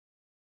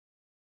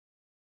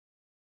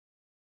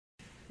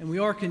And we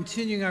are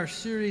continuing our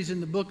series in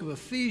the book of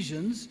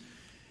Ephesians.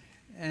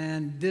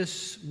 And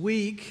this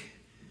week,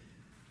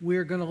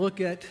 we're going to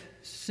look at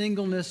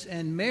singleness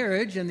and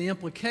marriage and the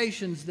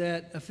implications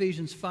that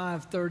Ephesians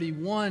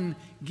 5:31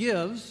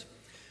 gives. It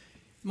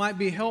might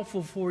be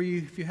helpful for you,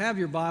 if you have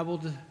your Bible,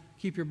 to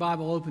keep your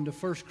Bible open to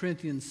 1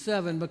 Corinthians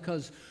 7,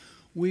 because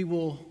we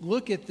will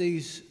look at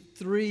these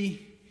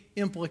three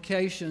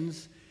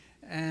implications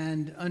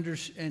and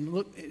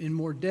look in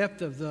more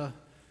depth of the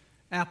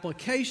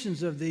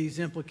applications of these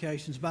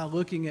implications by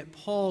looking at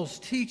Paul's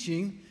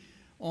teaching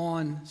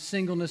on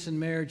singleness and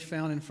marriage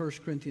found in 1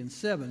 Corinthians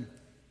 7.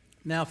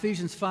 Now,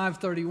 Ephesians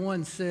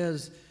 5:31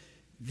 says,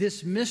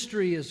 "This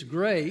mystery is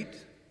great,"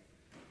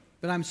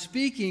 but I'm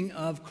speaking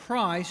of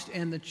Christ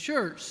and the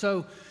church.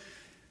 So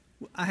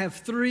I have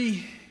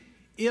three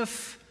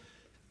if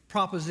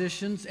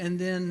propositions and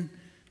then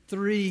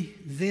three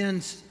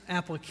then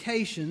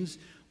applications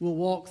we'll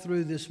walk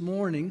through this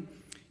morning.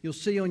 You'll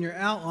see on your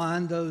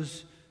outline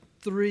those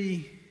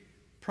three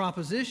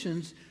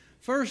propositions.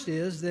 First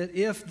is that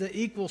if the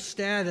equal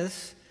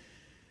status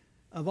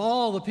of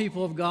all the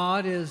people of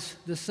God is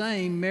the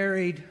same,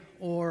 married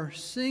or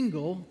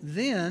single,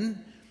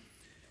 then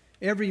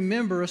every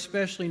member,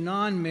 especially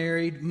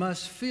non-married,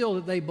 must feel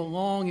that they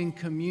belong in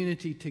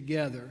community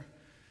together.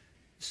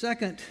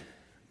 Second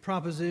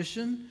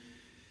proposition,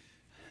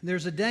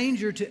 there's a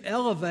danger to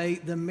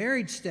elevate the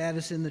married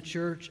status in the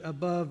church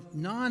above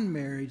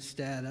non-married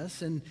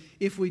status. And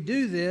if we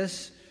do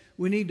this,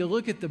 we need to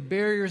look at the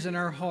barriers in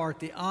our heart,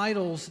 the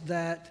idols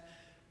that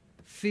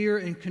fear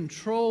and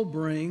control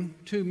bring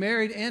to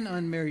married and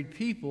unmarried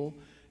people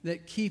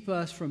that keep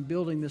us from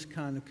building this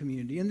kind of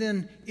community. And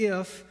then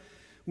if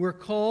we're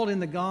called in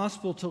the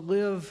gospel to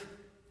live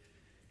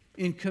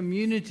in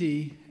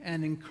community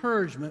and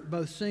encouragement,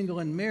 both single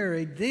and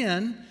married,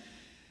 then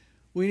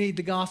we need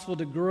the gospel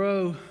to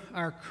grow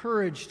our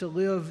courage to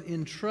live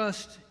in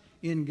trust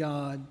in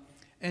God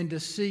and to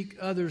seek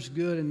others'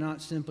 good and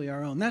not simply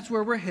our own. That's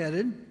where we're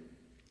headed.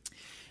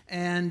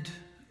 And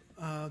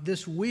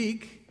this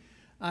week,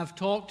 I've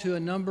talked to a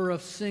number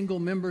of single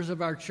members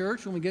of our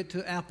church. When we get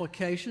to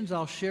applications,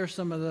 I'll share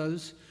some of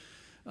those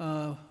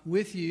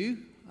with you.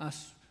 I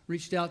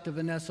reached out to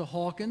Vanessa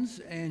Hawkins,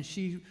 and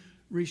she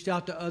reached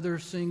out to other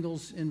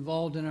singles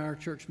involved in our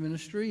church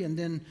ministry. And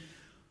then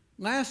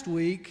last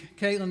week,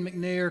 Caitlin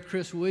McNair,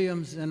 Chris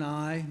Williams, and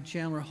I,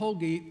 Chandler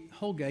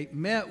Holgate,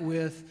 met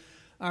with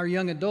our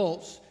young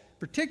adults,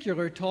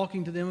 particularly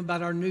talking to them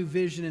about our new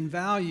vision and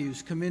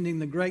values, commending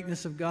the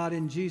greatness of God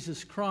in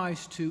Jesus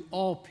Christ to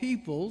all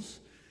peoples,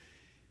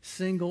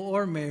 single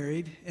or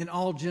married, in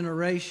all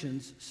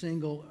generations,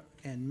 single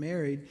and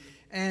married.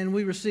 And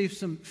we received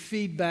some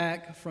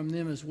feedback from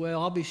them as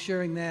well. I'll be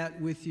sharing that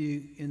with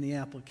you in the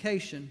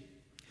application.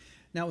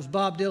 Now, it was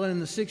Bob Dylan in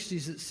the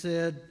 60s that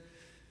said,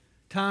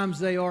 "Times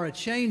they are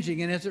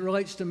a-changing," and as it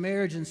relates to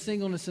marriage and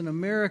singleness in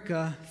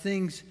America,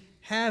 things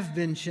have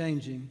been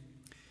changing.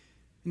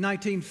 In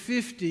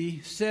 1950,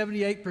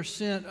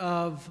 78%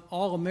 of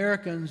all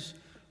Americans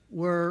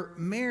were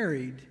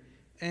married.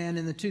 And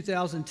in the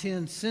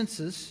 2010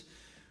 census,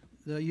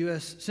 the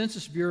U.S.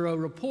 Census Bureau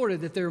reported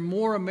that there are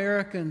more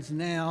Americans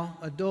now,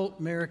 adult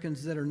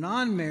Americans, that are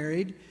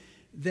non-married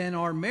than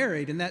are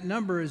married. And that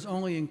number is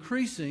only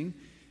increasing.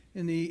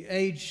 In the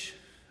age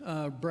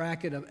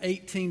bracket of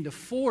 18 to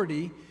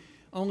 40,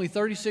 only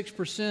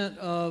 36%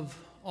 of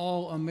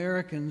all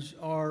Americans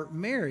are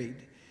married.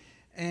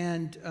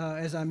 And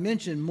as I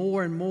mentioned,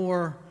 more and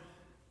more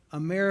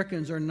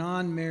Americans are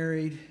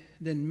non-married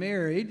than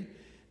married.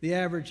 The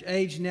average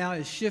age now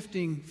is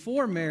shifting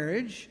for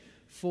marriage.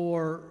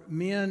 For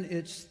men,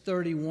 it's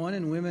 31,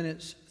 and women,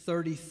 it's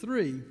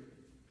 33.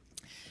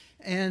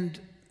 And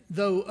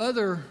though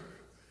other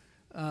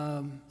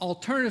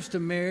alternatives to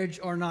marriage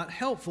are not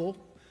helpful,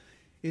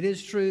 it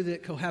is true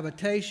that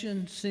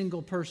cohabitation,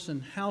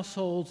 single-person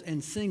households,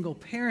 and single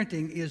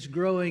parenting is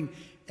growing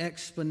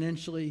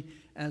exponentially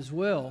as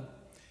well.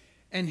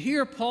 And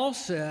here Paul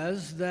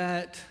says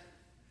that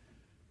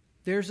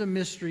there's a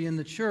mystery in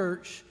the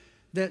church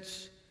that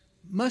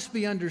must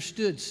be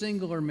understood,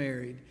 single or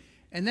married.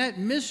 And that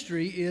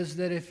mystery is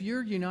that if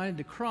you're united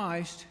to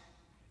Christ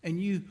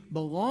and you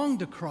belong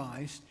to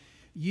Christ,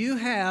 you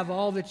have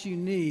all that you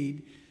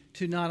need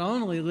to not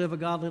only live a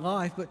godly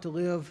life, but to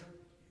live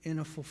in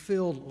a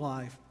fulfilled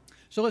life.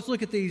 So let's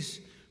look at these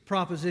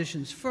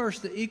propositions.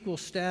 First, the equal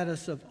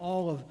status of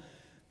all of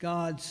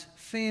God's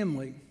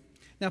family.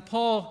 Now,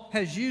 Paul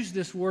has used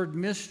this word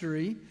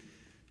mystery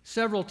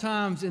several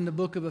times in the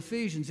book of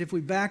Ephesians. If we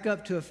back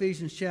up to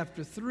Ephesians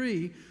chapter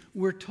 3,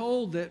 we're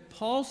told that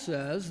Paul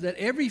says that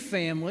every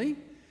family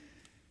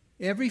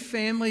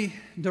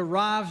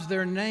derives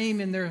their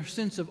name and their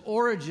sense of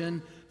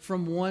origin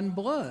from one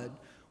blood.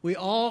 We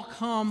all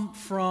come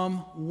from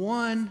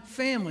one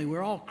family.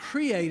 We're all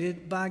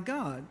created by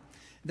God.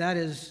 That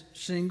is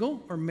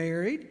single or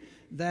married.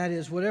 That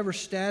is whatever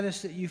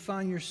status that you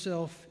find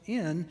yourself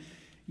in.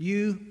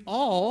 You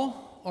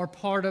all are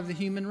part of the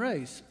human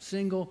race,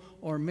 single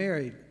or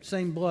married,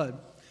 same blood.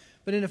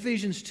 But in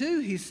Ephesians 2,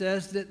 he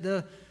says that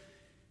the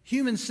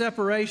human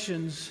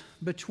separations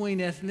between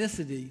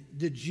ethnicity,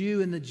 the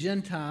Jew and the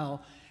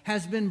Gentile,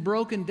 has been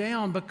broken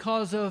down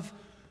because of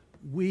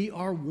we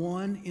are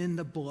one in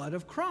the blood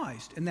of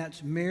Christ. And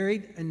that's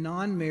married and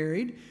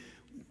non-married,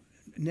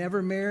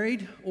 never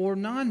married or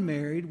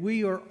non-married.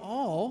 We are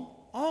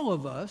all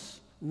of us,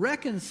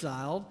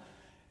 reconciled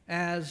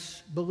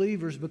as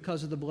believers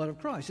because of the blood of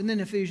Christ. And then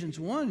Ephesians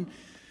 1,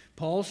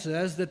 Paul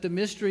says that the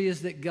mystery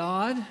is that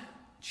God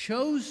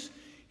chose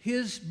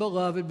his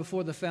beloved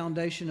before the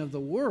foundation of the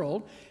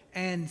world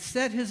and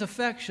set his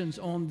affections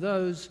on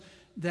those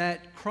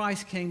that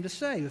Christ came to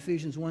save.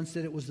 Ephesians 1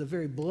 said it was the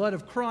very blood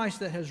of Christ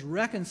that has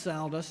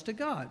reconciled us to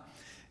God.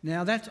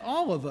 Now that's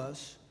all of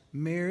us,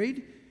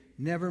 married,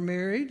 never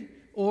married,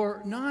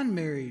 or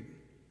non-married.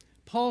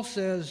 Paul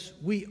says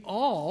we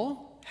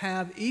all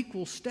have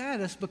equal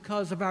status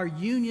because of our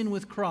union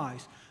with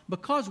Christ.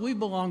 Because we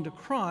belong to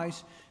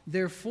Christ,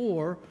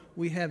 therefore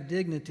we have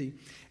dignity.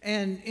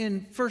 And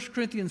in 1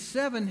 Corinthians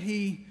 7,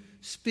 he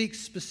speaks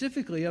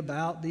specifically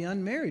about the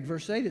unmarried.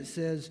 Verse 8, it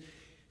says,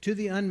 "To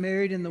the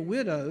unmarried and the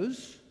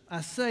widows,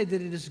 I say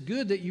that it is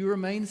good that you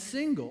remain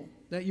single,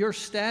 that your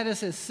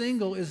status as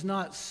single is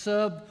not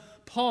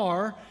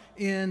subpar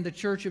in the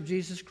church of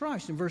Jesus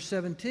Christ." In verse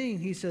 17,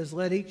 he says,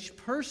 "Let each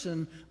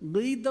person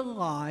lead the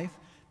life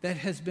that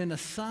has been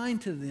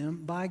assigned to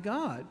them by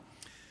God."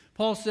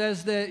 Paul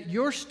says that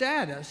your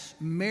status,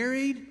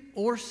 married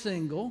or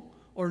single,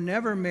 or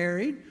never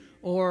married,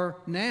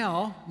 or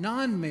now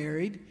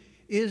non-married,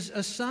 is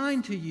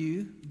assigned to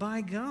you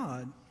by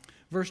God.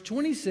 Verse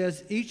 20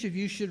 says, each of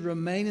you should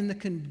remain in the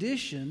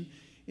condition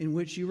in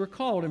which you were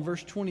called. In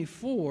verse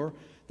 24,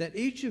 that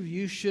each of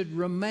you should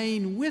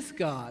remain with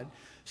God.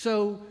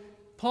 So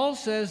Paul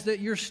says that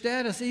your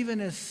status, even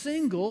as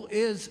single,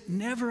 is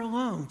never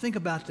alone. Think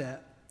about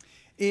that.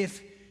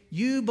 If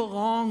you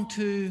belong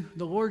to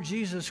the Lord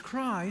Jesus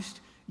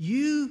Christ,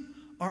 you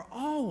are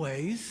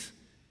always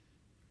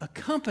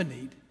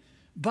accompanied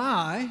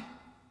by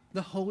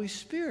the Holy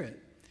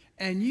Spirit,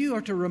 and you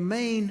are to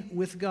remain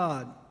with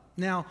God.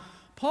 Now,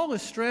 Paul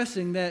is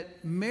stressing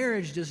that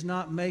marriage does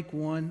not make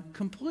one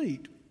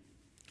complete.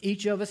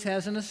 Each of us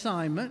has an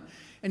assignment,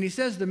 and he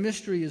says the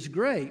mystery is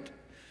great,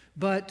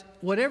 but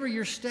whatever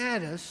your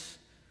status,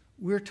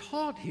 we're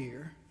taught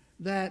here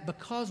that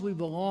because we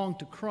belong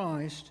to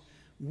Christ,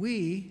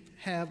 we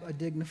have a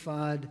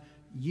dignified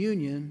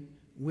union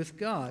with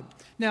God.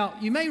 Now,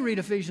 you may read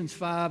Ephesians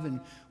 5,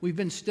 and we've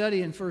been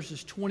studying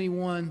verses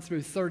 21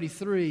 through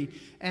 33,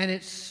 and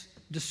it's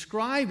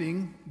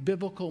describing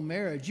biblical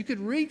marriage. You could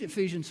read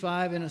Ephesians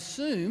 5 and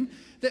assume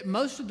that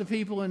most of the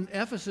people in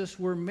Ephesus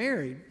were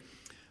married.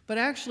 But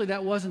actually,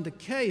 that wasn't the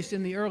case.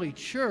 In the early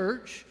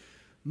church,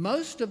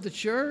 most of the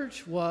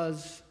church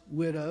was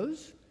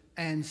widows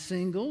and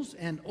singles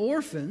and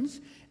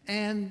orphans,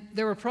 and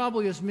there were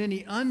probably as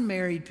many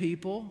unmarried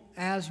people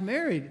as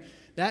married.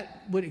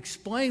 That would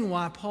explain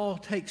why Paul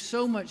takes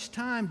so much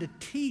time to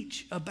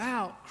teach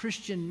about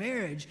Christian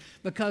marriage,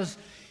 because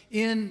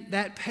in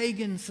that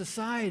pagan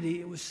society,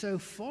 it was so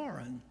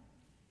foreign.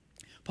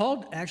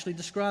 Paul actually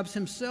describes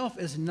himself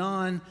as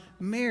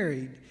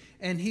non-married,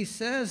 and he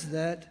says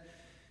that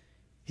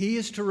he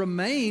is to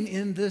remain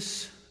in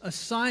this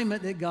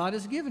assignment that God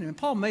has given him.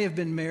 Paul may have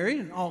been married.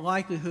 In all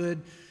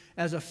likelihood,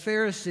 as a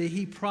Pharisee,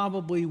 he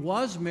probably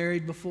was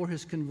married before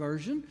his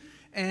conversion.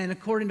 And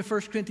according to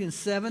 1 Corinthians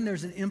 7,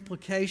 there's an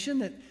implication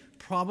that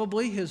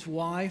probably his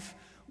wife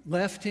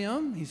left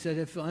him. He said,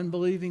 if an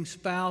unbelieving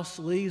spouse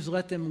leaves,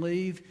 let them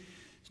leave.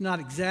 It's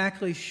not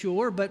exactly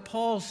sure, but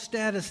Paul's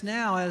status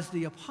now as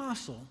the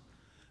apostle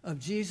of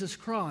Jesus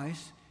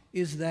Christ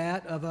is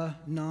that of a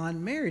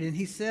non-married. And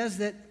he says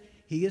that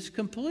he is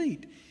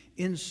complete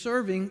in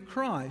serving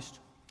Christ.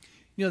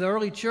 You know, the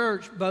early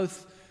church,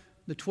 both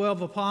the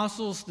 12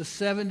 apostles, the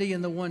 70,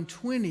 and the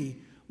 120,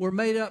 were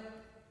made up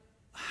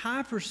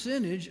high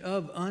percentage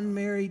of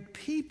unmarried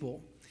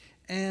people.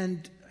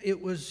 And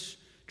it was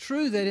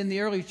true that in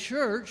the early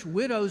church,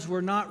 widows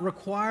were not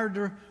required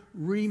to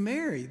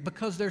remarry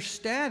because their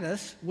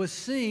status was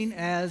seen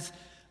as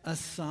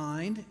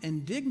assigned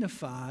and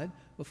dignified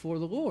before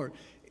the Lord.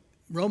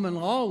 Roman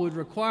law would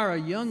require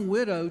a young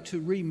widow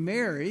to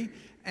remarry,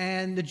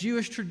 and the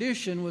Jewish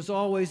tradition was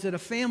always that a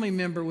family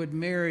member would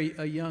marry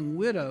a young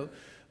widow,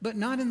 but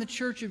not in the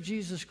Church of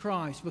Jesus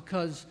Christ,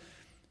 because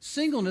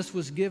singleness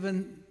was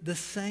given the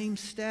same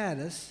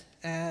status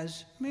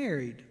as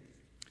married.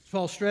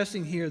 Paul's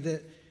stressing here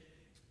that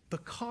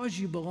because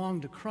you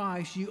belong to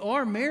Christ, you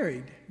are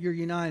married, you're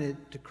united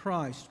to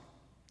Christ.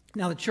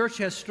 Now, the church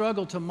has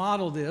struggled to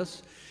model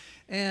this,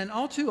 and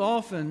all too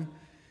often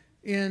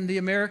in the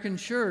American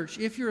church,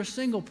 if you're a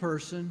single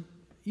person,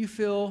 you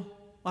feel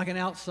like an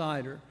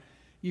outsider.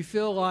 You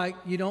feel like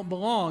you don't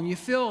belong. You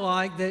feel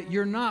like that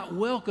you're not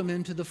welcome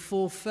into the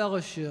full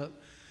fellowship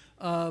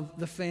of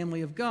the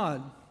family of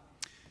God.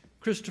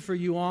 Christopher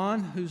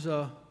Yuan, who's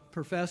a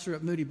professor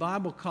at Moody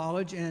Bible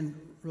College, and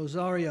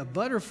Rosaria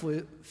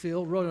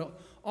Butterfield wrote an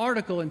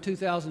article in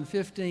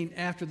 2015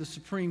 after the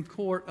Supreme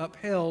Court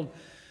upheld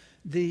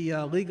the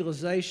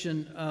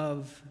legalization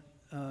of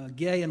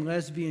gay and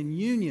lesbian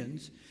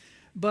unions.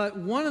 But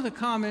one of the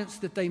comments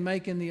that they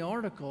make in the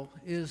article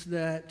is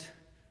that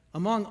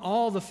among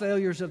all the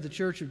failures of the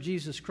Church of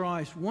Jesus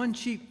Christ, one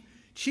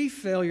chief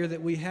failure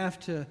that we have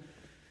to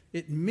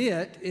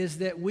admit is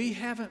that we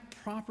haven't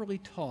properly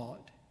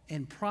taught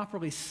and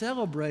properly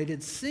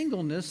celebrated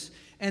singleness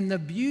and the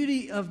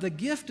beauty of the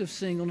gift of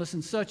singleness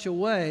in such a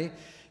way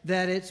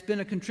that it's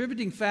been a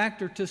contributing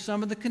factor to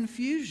some of the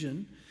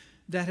confusion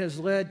that has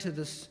led to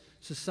the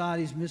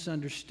society's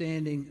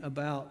misunderstanding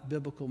about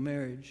biblical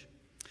marriage.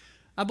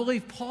 I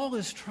believe Paul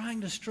is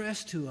trying to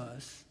stress to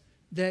us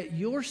that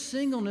your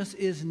singleness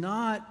is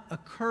not a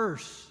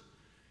curse,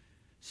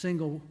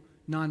 single,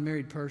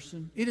 non-married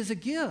person. It is a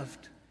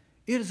gift.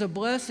 It is a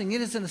blessing.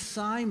 It is an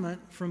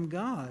assignment from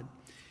God.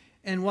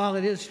 And while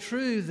it is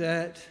true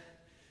that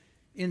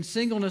in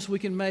singleness we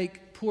can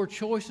make poor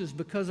choices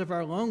because of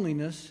our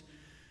loneliness,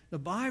 the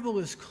Bible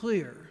is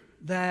clear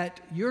that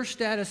your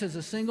status as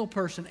a single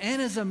person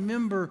and as a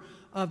member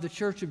of the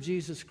Church of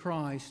Jesus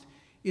Christ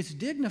is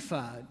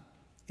dignified.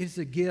 It's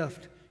a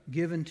gift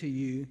given to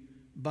you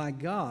by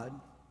God.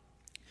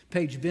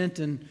 Paige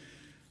Benton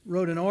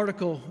wrote an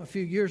article a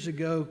few years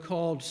ago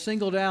called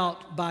Singled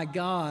Out by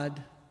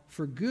God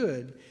for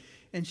Good.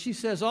 And she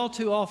says all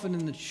too often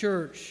in the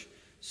church,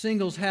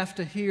 singles have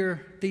to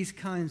hear these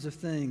kinds of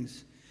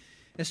things.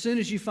 As soon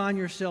as you find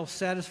yourself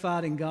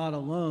satisfied in God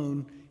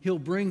alone, He'll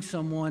bring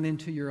someone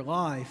into your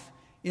life,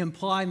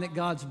 implying that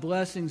God's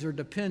blessings are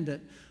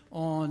dependent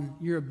on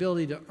your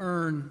ability to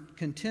earn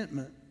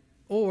contentment.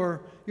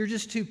 Or you're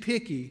just too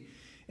picky,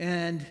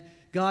 and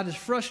God is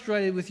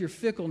frustrated with your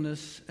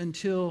fickleness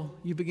until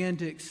you begin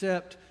to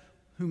accept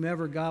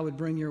whomever God would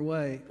bring your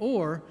way.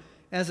 Or,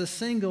 as a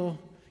single,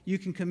 you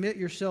can commit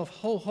yourself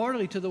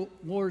wholeheartedly to the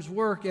Lord's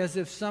work as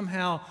if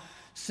somehow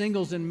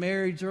singles and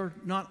marrieds are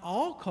not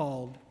all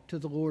called to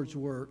the Lord's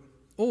work.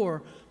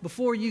 Or,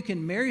 before you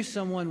can marry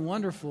someone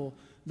wonderful,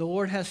 the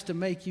Lord has to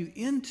make you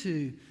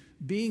into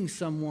being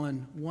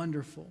someone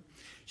wonderful.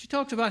 She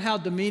talks about how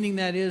demeaning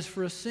that is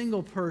for a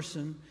single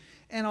person,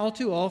 and all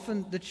too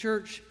often the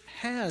church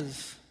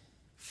has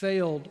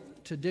failed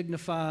to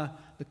dignify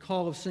the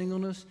call of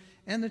singleness,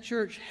 and the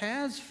church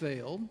has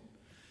failed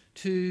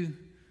to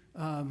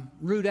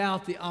root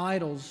out the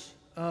idols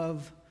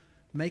of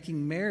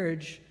making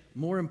marriage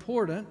more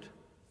important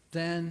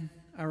than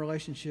our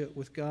relationship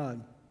with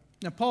God.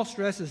 Now, Paul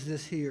stresses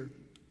this here.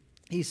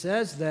 He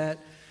says that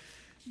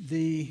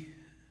the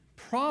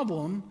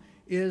problem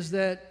is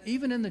that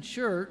even in the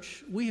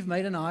church, we have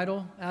made an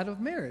idol out of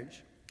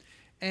marriage.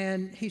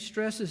 And he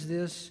stresses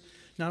this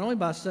not only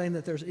by saying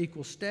that there's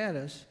equal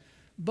status,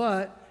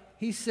 but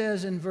he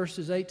says in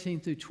verses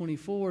 18 through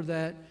 24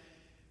 that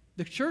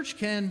the church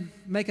can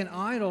make an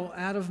idol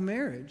out of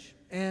marriage.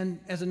 And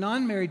as a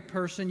non-married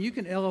person, you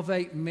can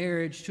elevate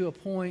marriage to a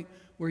point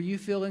where you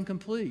feel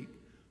incomplete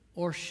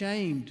or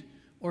shamed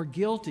or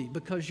guilty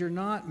because you're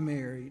not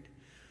married.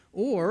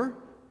 Or,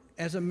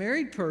 as a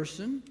married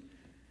person,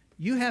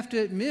 you have to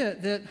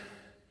admit that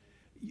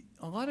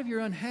a lot of your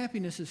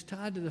unhappiness is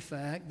tied to the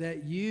fact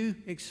that you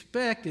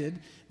expected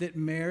that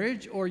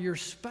marriage or your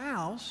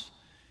spouse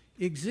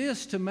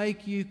exists to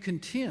make you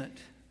content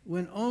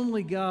when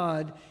only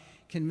God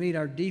can meet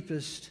our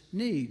deepest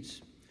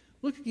needs.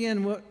 Look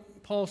again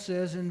what Paul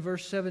says in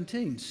verse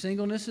 17.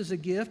 Singleness is a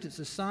gift. It's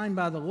assigned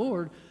by the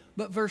Lord.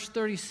 But verse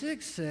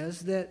 36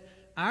 says that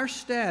our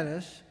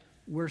status,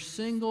 we're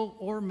single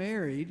or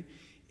married,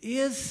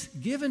 is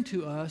given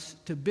to us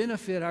to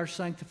benefit our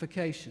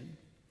sanctification.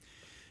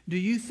 Do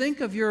you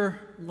think of your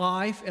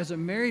life as a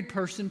married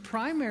person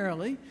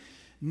primarily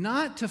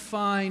not to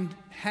find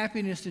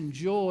happiness and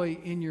joy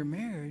in your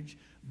marriage,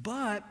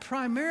 but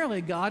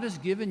primarily God has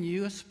given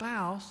you a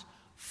spouse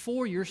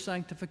for your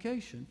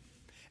sanctification?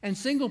 And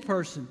single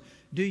person,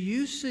 do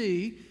you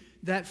see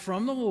that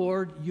from the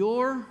Lord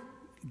your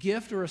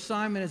gift or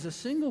assignment as a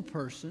single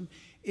person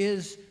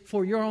is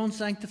for your own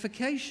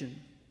sanctification?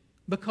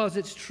 Because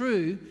it's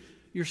true,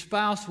 your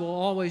spouse will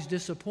always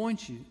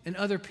disappoint you, and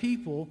other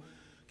people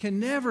can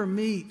never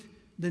meet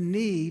the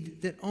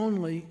need that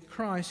only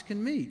Christ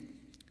can meet.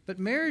 But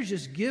marriage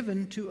is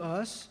given to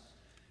us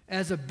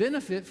as a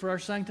benefit for our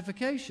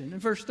sanctification. In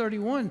verse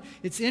 31,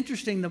 it's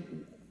interesting the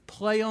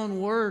play on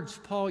words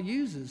Paul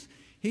uses.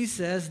 He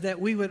says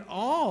that we would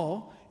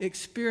all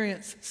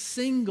experience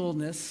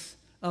singleness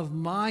of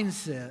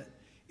mindset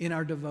in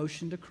our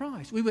devotion to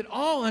Christ. We would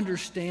all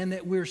understand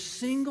that we're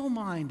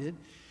single-minded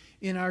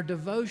in our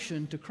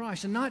devotion to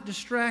Christ and not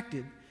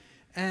distracted.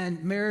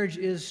 And marriage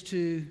is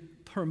to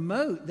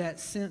promote that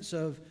sense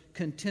of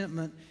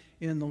contentment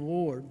in the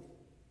Lord.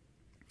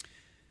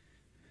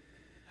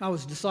 I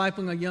was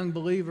discipling a young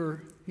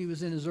believer. He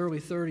was in his early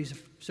 30s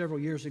several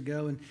years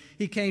ago, and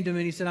he came to me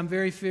and he said, "I'm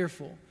very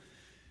fearful."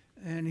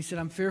 And he said,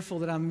 "I'm fearful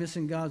that I'm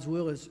missing God's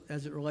will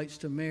as it relates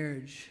to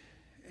marriage."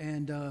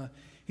 And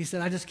he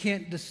said, I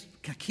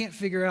can't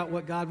figure out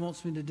what God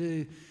wants me to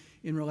do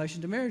in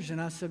relation to marriage. And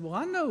I said, "Well,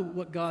 I know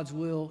what God's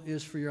will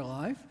is for your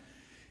life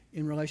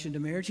in relation to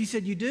marriage." He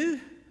said, "You do?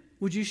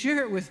 Would you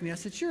share it with me?" I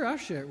said, "Sure, I'll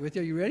share it with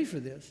you. Are you ready for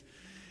this?"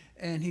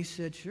 And he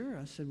said, "Sure."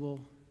 I said, "Well,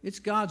 it's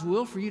God's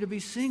will for you to be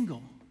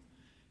single."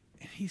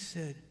 And he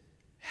said,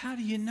 how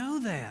do you know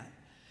that?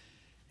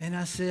 And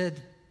I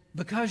said,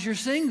 because you're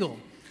single.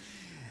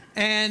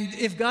 And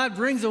if God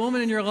brings a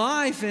woman in your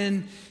life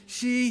and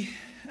she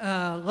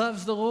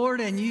loves the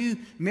Lord and you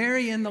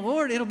marry in the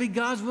Lord, it'll be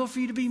God's will for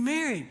you to be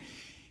married.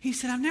 He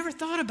said, I've never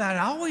thought about it.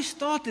 I always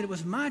thought that it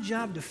was my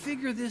job to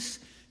figure this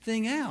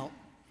thing out.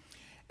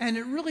 And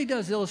it really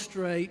does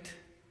illustrate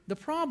the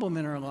problem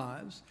in our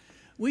lives.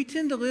 We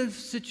tend to live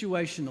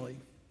situationally,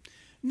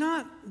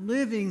 not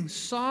living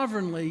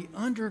sovereignly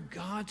under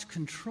God's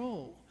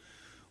control.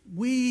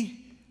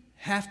 We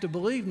have to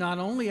believe not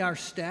only our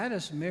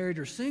status, married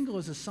or single,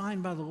 is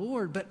assigned by the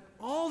Lord, but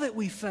all that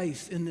we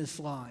face in this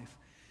life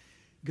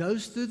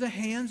goes through the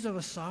hands of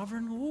a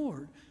sovereign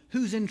Lord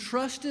who's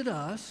entrusted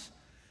us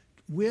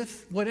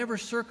with whatever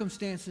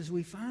circumstances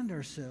we find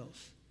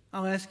ourselves.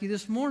 I'll ask you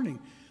this morning,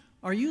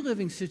 are you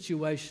living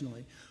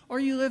situationally? Are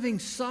you living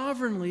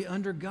sovereignly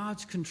under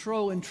God's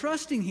control and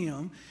trusting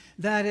Him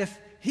that if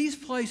He's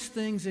placed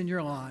things in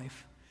your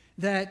life,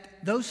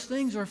 that those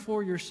things are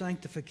for your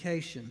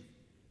sanctification?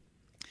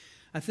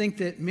 I think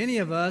that many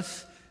of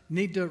us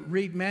need to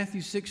read Matthew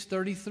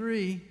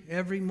 6:33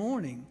 every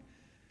morning.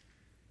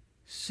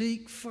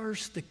 Seek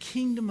first the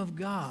kingdom of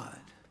God.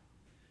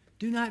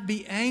 Do not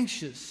be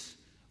anxious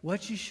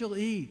what you shall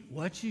eat,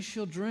 what you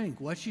shall drink,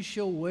 what you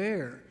shall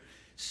wear.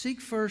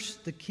 Seek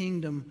first the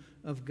kingdom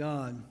of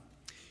God.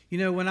 You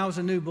know, when I was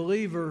a new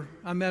believer,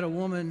 I met a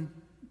woman,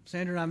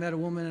 Sandra and I met a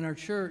woman in our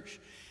church,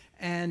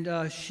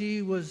 and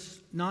she was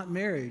not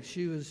married.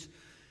 She was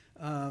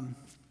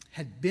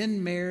had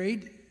been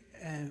married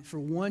for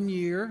 1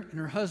 year, and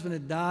her husband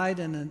had died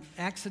in an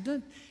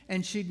accident,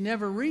 and she'd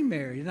never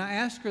remarried. And I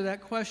asked her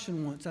that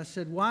question once. I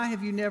said, why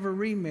have you never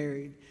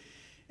remarried?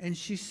 And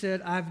she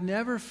said, I've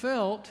never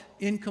felt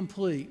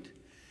incomplete.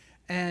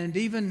 And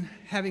even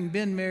having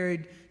been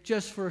married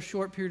just for a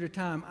short period of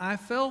time, I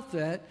felt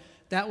that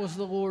that was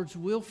the Lord's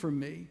will for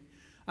me.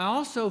 I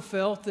also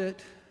felt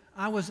that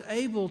I was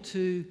able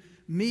to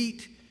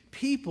meet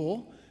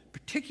people,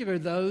 particularly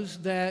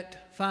those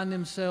that find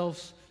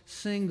themselves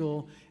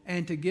single,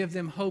 and to give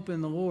them hope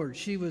in the Lord.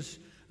 She was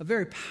a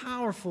very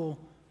powerful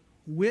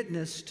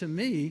witness to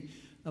me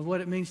of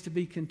what it means to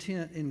be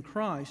content in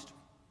Christ.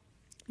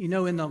 You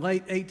know, in the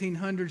late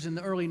 1800s and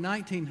the early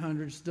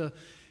 1900s, the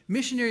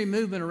missionary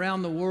movement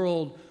around the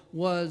world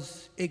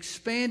was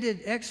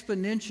expanded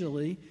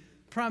exponentially,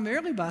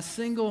 primarily by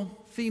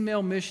single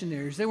female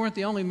missionaries. They weren't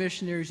the only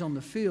missionaries on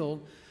the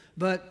field,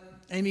 but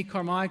Amy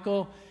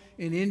Carmichael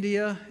in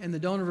India and the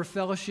Dohnavur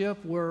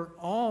Fellowship were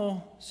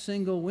all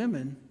single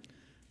women.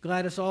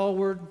 Gladys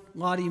Aylward,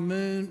 Lottie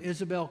Moon,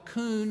 Isabel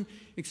Kuhn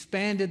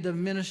expanded the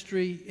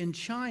ministry in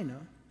China.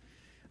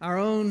 Our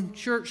own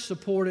church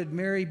supported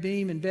Mary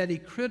Beam and Betty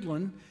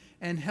Cridlin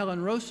and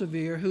Helen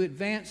Roseveare, who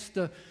advanced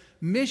the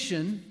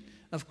mission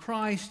of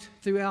Christ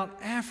throughout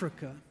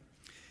Africa.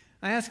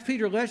 I asked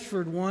Peter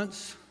Letchford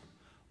once,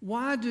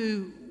 why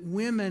do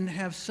women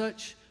have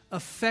such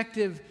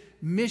effective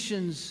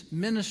missions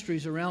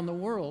ministries around the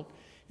world?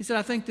 He said,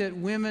 I think that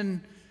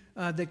women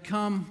that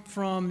come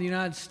from the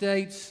United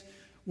States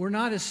were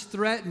not as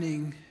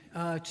threatening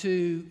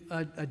to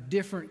a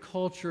different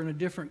culture and a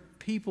different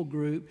people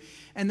group,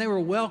 and they were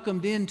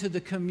welcomed into the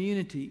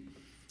community.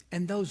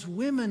 And those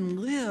women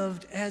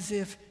lived as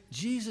if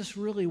Jesus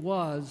really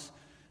was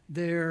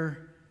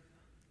their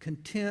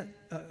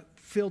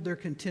filled their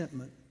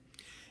contentment.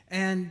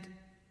 And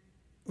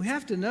we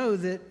have to know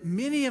that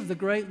many of the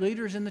great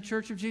leaders in the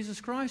Church of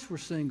Jesus Christ were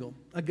single.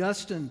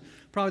 Augustine,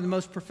 probably the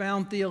most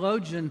profound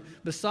theologian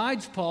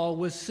besides Paul,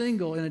 was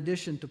single in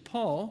addition to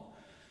Paul.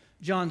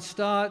 John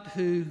Stott,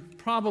 who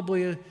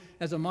probably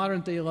as a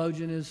modern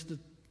theologian is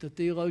the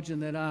theologian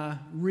that I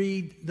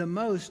read the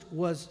most,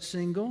 was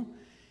single.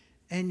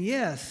 And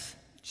yes,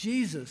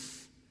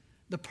 Jesus,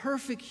 the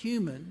perfect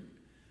human,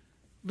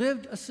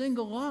 lived a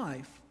single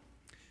life.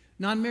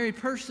 Non-married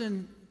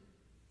person,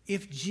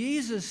 if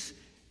Jesus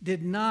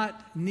did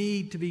not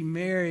need to be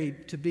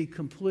married to be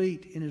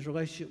complete in his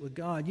relationship with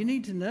God, you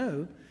need to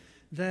know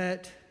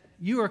that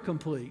you are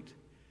complete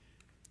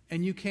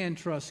and you can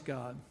trust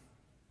God.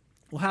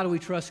 Well, how do we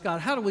trust God?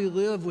 How do we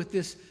live with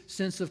this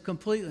sense of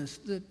completeness?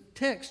 The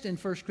text in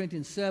 1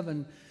 Corinthians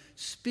 7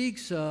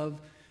 speaks of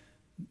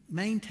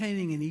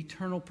maintaining an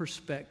eternal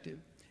perspective.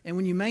 And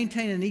when you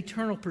maintain an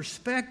eternal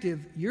perspective,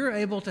 you're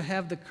able to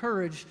have the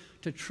courage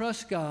to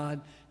trust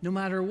God no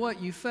matter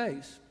what you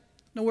face.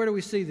 Now, where do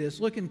we see this?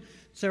 Look in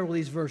several of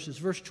these verses.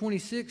 Verse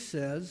 26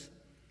 says,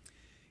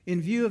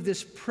 in view of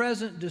this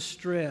present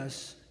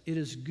distress, it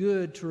is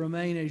good to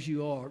remain as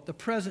you are. The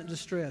present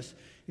distress.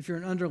 If you're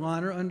an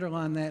underliner,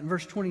 underline that. In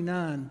verse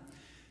 29,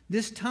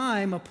 this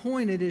time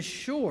appointed is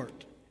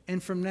short,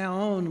 and from now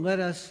on let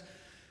us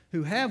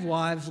who have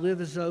wives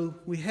live as though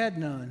we had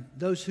none,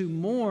 those who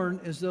mourn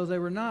as though they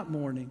were not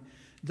mourning,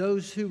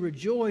 those who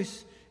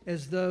rejoice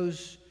as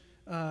those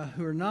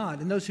who are not,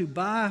 and those who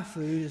buy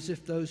food as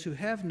if those who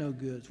have no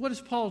goods. What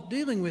is Paul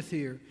dealing with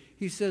here?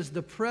 He says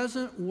the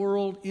present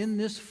world in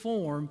this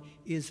form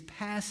is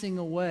passing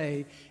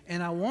away,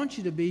 and I want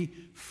you to be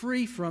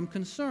free from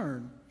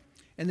concern.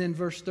 And then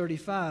verse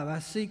 35, I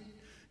seek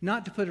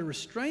not to put a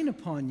restraint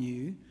upon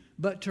you,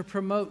 but to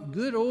promote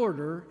good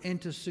order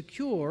and to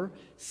secure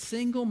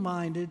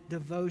single-minded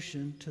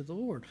devotion to the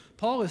Lord.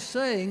 Paul is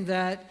saying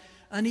that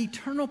an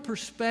eternal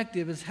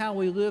perspective is how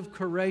we live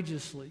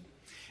courageously.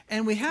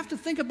 And we have to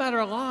think about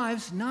our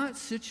lives not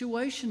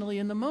situationally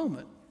in the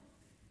moment.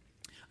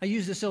 I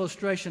use this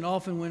illustration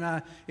often when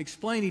I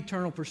explain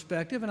eternal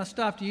perspective, and I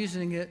stopped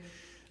using it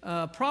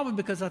probably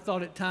because I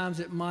thought at times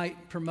it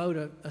might promote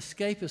an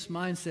escapist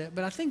mindset.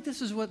 But I think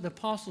this is what the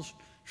apostle's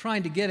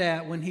trying to get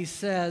at when he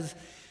says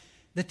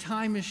the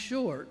time is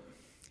short.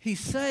 He's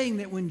saying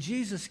that when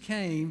Jesus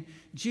came,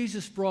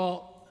 Jesus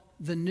brought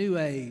the new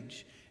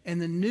age,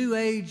 and the new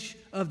age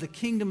of the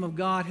kingdom of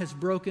God has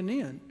broken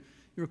in.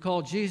 You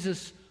recall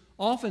Jesus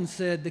often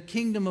said the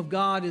kingdom of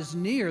God is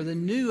near. The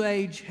new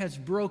age has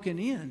broken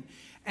in,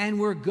 and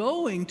we're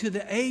going to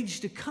the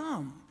age to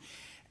come.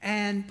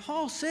 And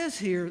Paul says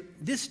here,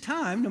 this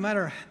time, no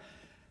matter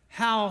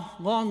how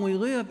long we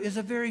live, is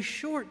a very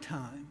short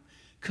time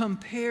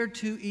compared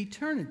to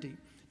eternity.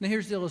 Now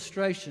here's the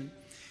illustration.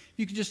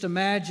 You can just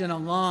imagine a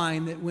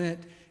line that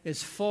went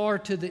as far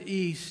to the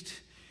east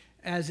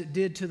as it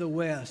did to the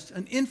west.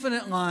 An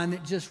infinite line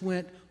that just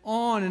went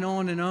on and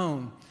on and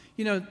on.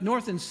 You know,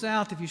 north and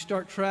south, if you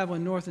start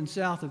traveling north and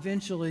south,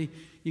 eventually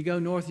you go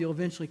north, you'll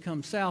eventually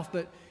come south.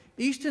 But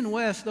east and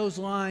west, those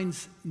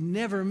lines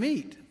never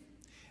meet.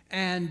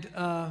 And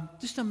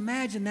just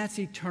imagine that's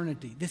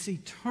eternity, this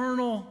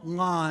eternal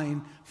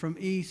line from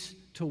east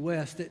to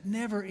west that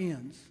never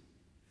ends.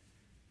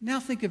 Now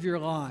think of your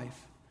life.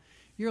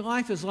 Your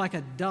life is like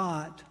a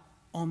dot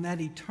on that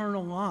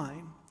eternal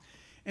line.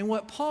 And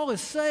what Paul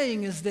is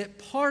saying is that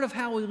part of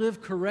how we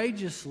live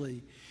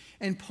courageously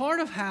and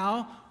part of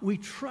how we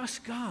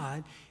trust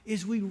God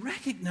is we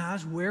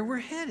recognize where we're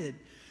headed.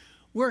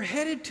 We're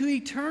headed to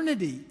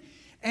eternity.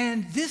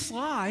 And this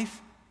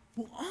life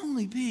will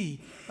only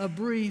be a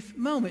brief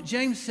moment.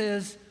 James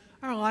says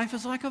our life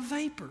is like a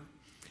vapor.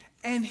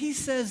 And he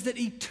says that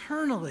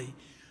eternally,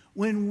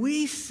 when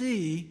we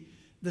see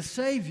the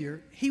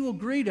Savior, he will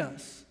greet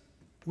us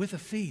with a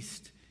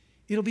feast.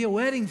 It'll be a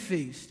wedding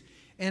feast.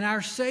 And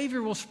our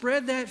Savior will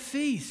spread that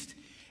feast.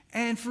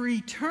 And for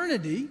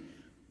eternity,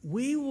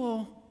 we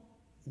will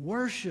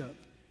worship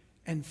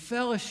and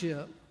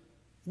fellowship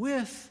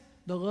with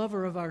the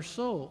lover of our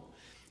soul.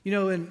 You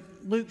know, in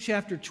Luke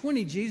chapter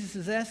 20, Jesus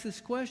has asked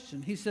this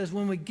question. He says,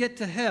 when we get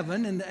to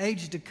heaven in the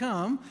age to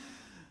come,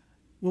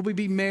 will we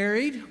be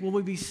married? Will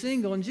we be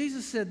single? And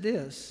Jesus said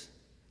this,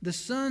 the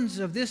sons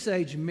of this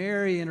age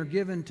marry and are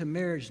given to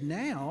marriage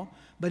now,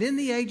 but in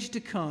the age to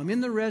come, in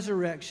the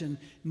resurrection,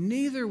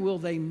 neither will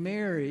they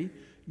marry,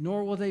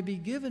 nor will they be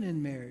given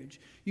in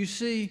marriage. You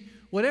see,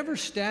 whatever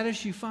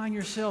status you find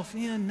yourself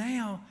in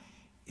now,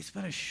 it's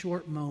but a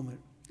short moment.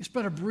 It's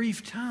but a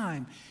brief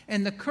time.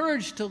 And the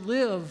courage to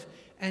live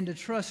and to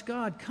trust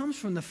God comes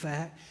from the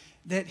fact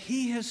that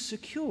he has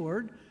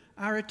secured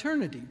our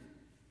eternity.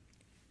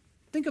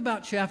 Think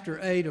about chapter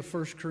 8 of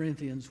 1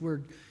 Corinthians,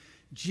 where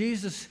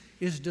Jesus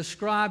is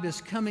described as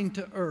coming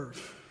to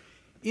earth.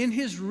 In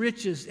his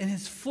riches and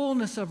his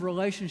fullness of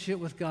relationship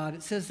with God,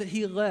 it says that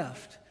he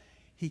left.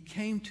 He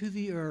came to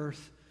the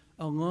earth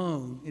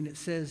alone. And it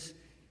says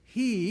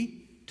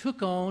he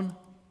took on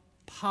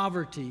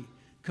poverty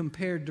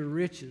compared to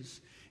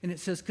riches. And it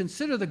says,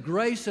 consider the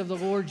grace of the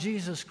Lord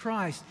Jesus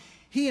Christ.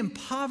 He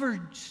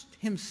impoverished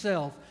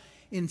himself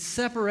in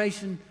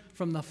separation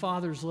from the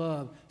Father's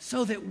love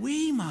so that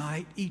we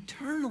might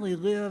eternally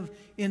live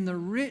in the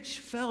rich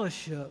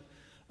fellowship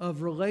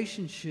of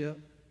relationship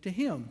to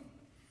him.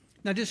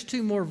 Now, just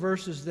two more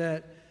references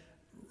that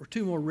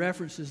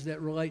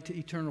relate to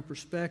eternal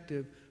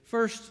perspective.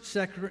 First,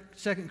 2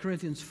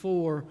 Corinthians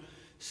 4,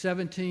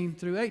 17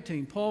 through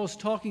 18. Paul is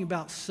talking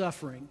about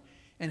suffering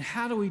and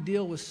how do we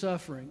deal with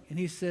suffering. And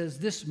he says,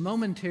 this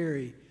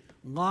momentary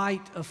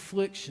light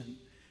affliction.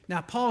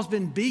 Now, Paul's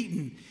been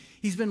beaten.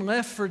 He's been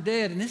left for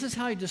dead. And this is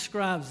how he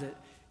describes it.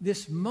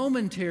 This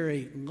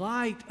momentary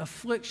light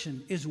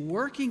affliction is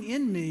working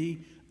in me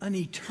an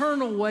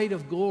eternal weight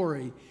of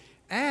glory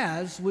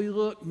as we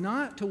look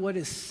not to what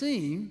is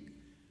seen,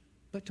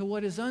 but to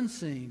what is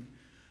unseen.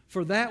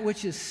 For that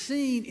which is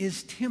seen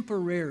is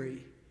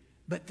temporary,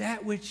 but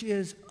that which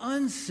is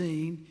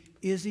unseen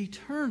is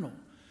eternal.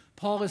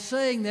 Paul is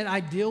saying that I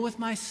deal with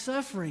my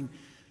suffering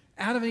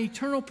out of an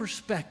eternal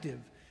perspective,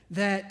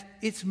 that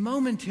it's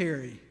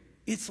momentary,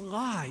 it's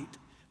light,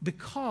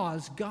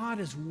 because God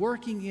is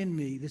working in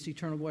me this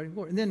eternal weight of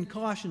glory. And then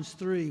Colossians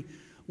 3,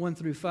 1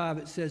 through 5,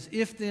 it says,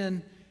 if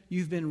then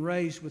you've been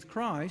raised with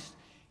Christ,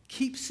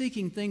 keep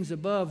seeking things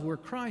above where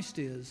Christ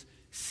is,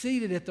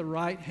 seated at the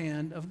right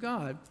hand of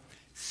God.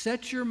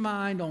 Set your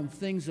mind on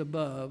things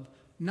above,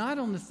 not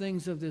on the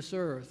things of this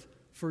earth,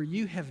 for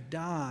you have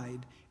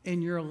died,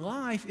 and your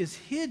life is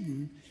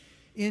hidden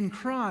in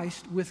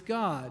Christ with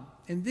God.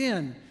 And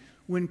then,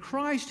 when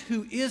Christ,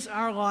 who is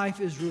our life,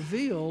 is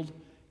revealed,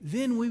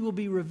 then we will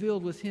be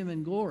revealed with him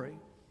in glory.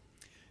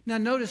 Now,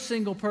 notice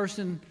single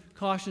person,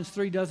 Colossians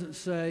 3 doesn't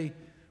say,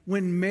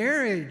 when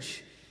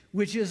marriage,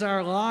 which is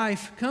our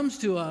life, comes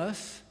to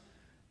us,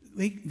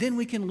 then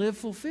we can live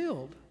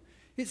fulfilled.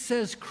 It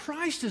says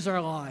Christ is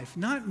our life,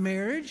 not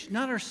marriage,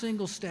 not our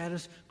single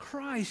status.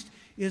 Christ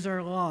is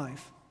our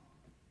life.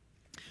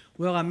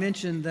 Well, I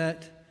mentioned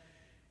that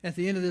at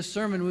the end of this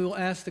sermon, we will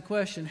ask the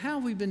question, how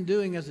have we been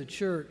doing as a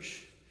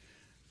church?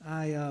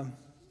 I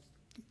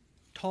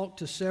talked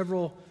to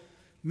several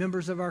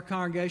members of our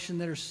congregation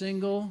that are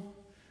single.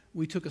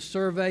 We took a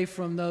survey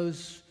from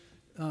those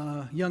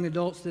young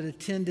adults that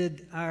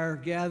attended our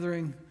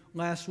gathering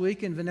last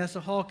week, and Vanessa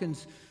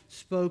Hawkins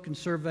spoke and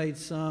surveyed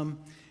some.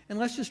 And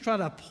let's just try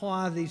to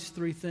apply these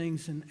three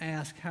things and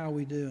ask, how are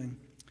we doing?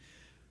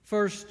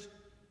 First,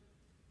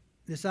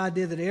 this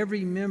idea that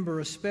every member,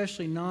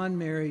 especially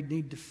non-married,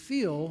 need to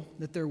feel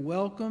that they're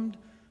welcomed,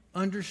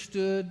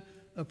 understood,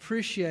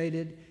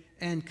 appreciated,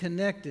 and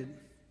connected.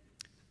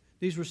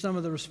 These were some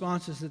of the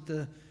responses that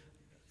the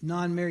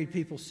non-married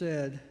people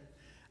said.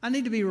 I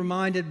need to be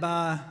reminded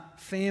by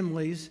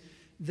families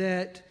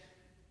that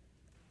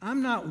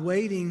I'm not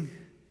waiting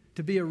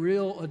to be a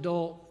real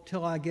adult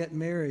till I get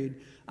married.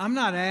 I'm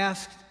not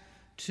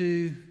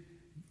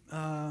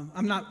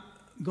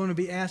going to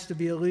be asked to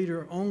be a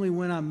leader only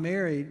when I'm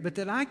married, but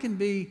that I can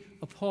be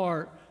a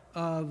part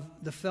of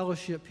the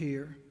fellowship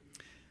here.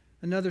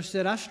 Another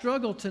said, I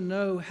struggle to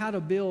know how to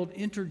build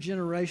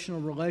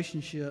intergenerational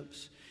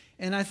relationships,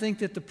 and I think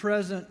that the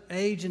present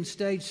age and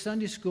stage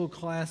Sunday school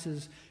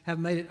classes have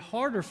made it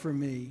harder for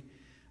me.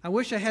 I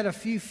wish I had a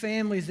few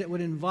families that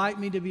would invite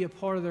me to be a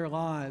part of their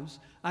lives.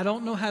 I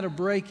don't know how to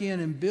break in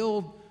and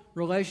build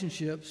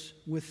relationships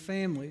with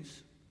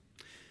families.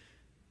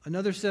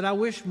 Another said, I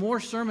wish more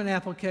sermon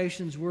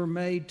applications were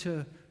made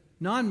to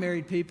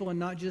non-married people and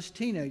not just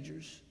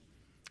teenagers.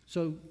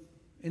 So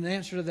in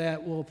answer to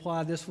that, we'll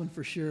apply this one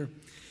for sure.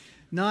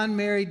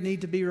 Non-married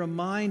need to be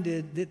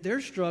reminded that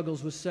their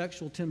struggles with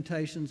sexual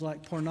temptations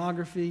like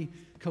pornography,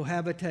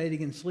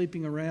 cohabitating, and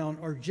sleeping around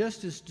are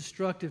just as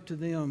destructive to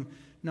them,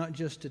 not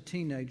just to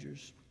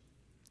teenagers.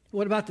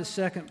 What about the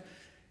second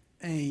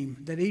aim?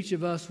 That each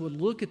of us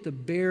would look at the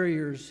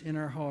barriers in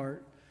our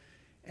heart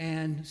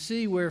and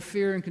see where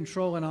fear and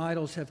control and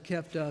idols have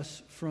kept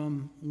us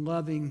from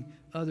loving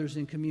others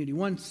in community.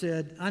 One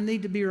said, I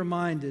need to be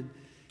reminded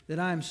that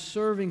I am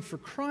serving for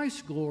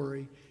Christ's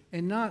glory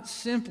and not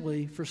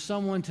simply for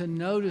someone to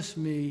notice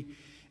me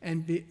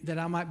and that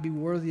I might be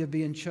worthy of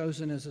being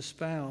chosen as a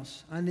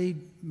spouse. I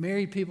need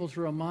married people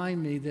to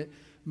remind me that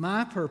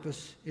my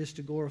purpose is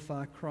to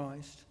glorify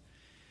Christ.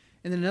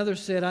 And then another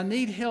said, I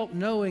need help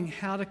knowing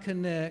how to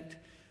connect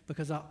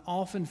because I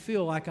often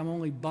feel like I'm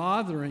only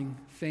bothering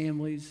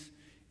families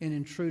and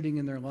intruding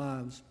in their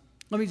lives.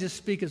 Let me just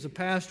speak as a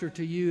pastor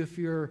to you if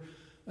you're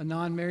a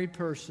non-married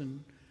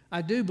person.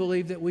 I do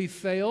believe that we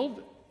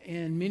failed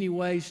in many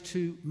ways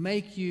to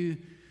make you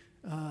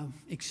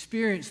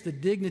experience the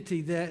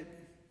dignity that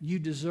you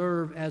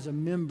deserve as a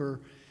member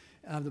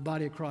of the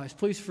body of Christ.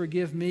 Please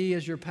forgive me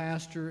as your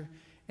pastor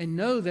and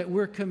know that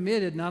we're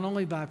committed not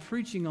only by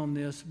preaching on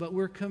this, but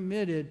we're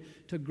committed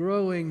to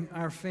growing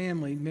our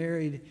family,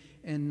 married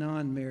and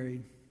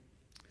non-married.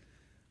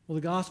 Well,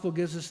 the gospel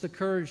gives us the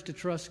courage to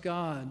trust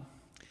God.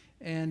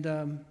 And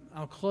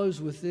I'll close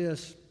with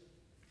this.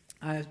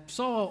 I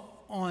saw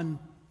on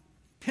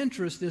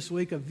Pinterest this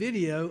week a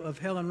video of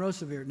Helen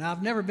Roosevelt. Now,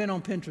 I've never been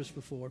on Pinterest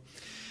before,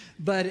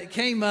 but it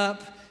came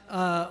up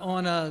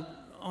on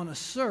a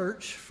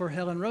search for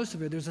Helen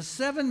Roosevelt. There's a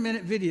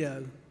 7-minute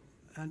video.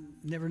 I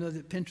never knew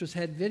that Pinterest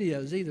had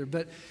videos either,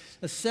 but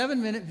a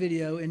 7-minute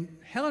video. And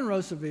Helen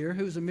Roosevelt,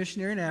 who was a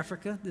missionary in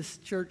Africa, this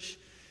church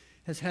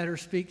has had her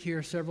speak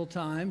here several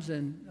times,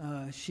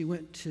 and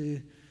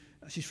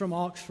she's from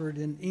Oxford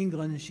in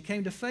England, and she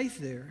came to faith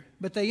there.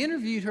 But they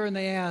interviewed her and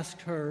they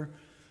asked her,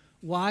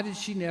 why did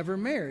she never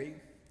marry?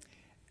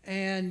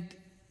 And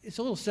it's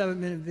a little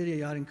 7-minute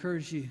video. I'd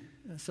encourage you.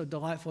 It's so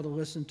delightful to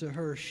listen to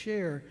her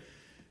share.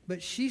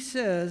 But she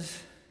says,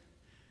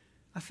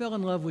 I fell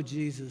in love with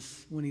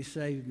Jesus when he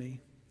saved me.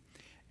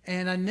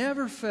 And I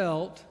never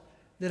felt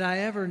that I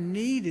ever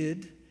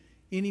needed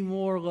any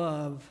more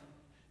love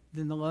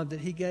than the love that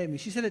he gave me.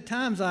 She said, at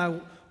times I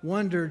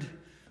wondered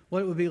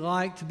what it would be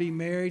like to be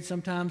married.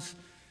 Sometimes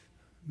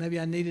maybe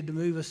I needed to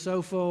move a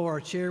sofa or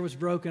a chair was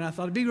broken. I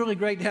thought it'd be really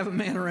great to have a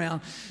man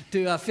around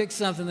to fix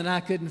something that I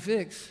couldn't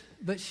fix.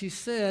 But she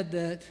said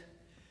that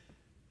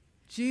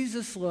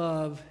Jesus'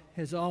 love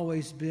has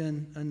always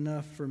been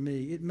enough for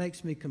me. It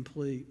makes me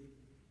complete.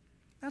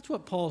 That's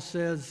what Paul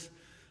says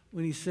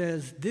when he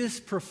says, this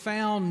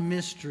profound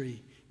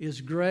mystery is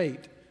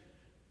great.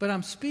 But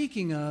I'm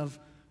speaking of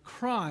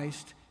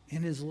Christ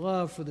and his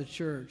love for the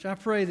church. I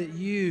pray that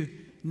you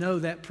know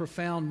that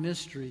profound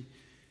mystery.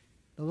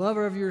 The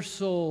lover of your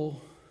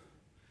soul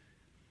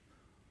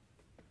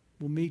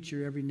will meet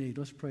your every need.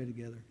 Let's pray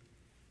together.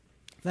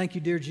 Thank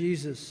you, dear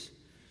Jesus,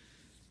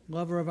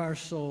 lover of our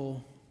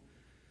soul,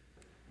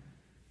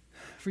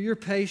 for your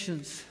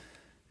patience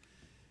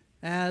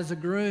as a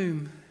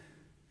groom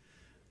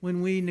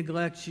when we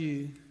neglect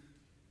you,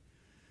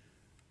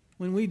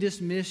 when we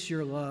dismiss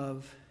your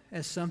love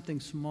as something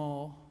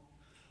small,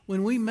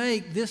 when we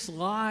make this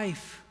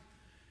life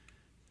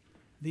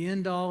the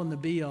end all and the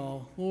be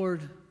all.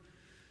 Lord,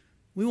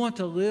 We want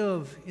to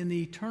live in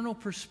the eternal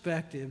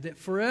perspective that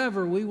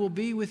forever we will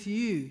be with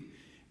you,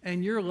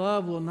 and your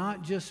love will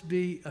not just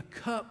be a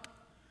cup.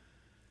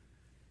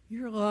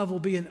 Your love will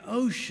be an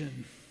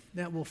ocean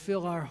that will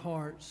fill our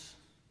hearts.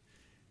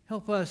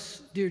 Help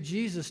us, dear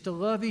Jesus, to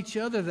love each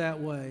other that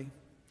way.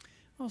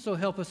 Also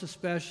help us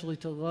especially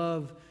to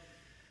love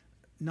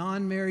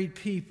non-married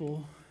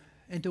people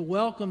and to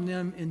welcome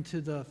them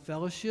into the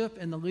fellowship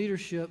and the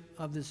leadership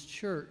of this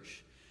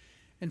church.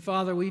 And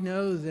Father, we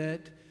know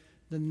that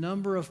the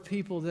number of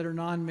people that are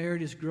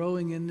non-married is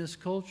growing in this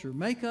culture.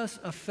 Make us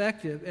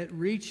effective at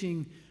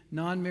reaching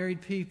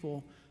non-married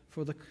people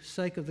for the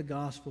sake of the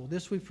gospel.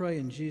 This we pray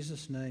in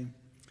Jesus' name.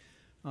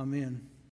 Amen.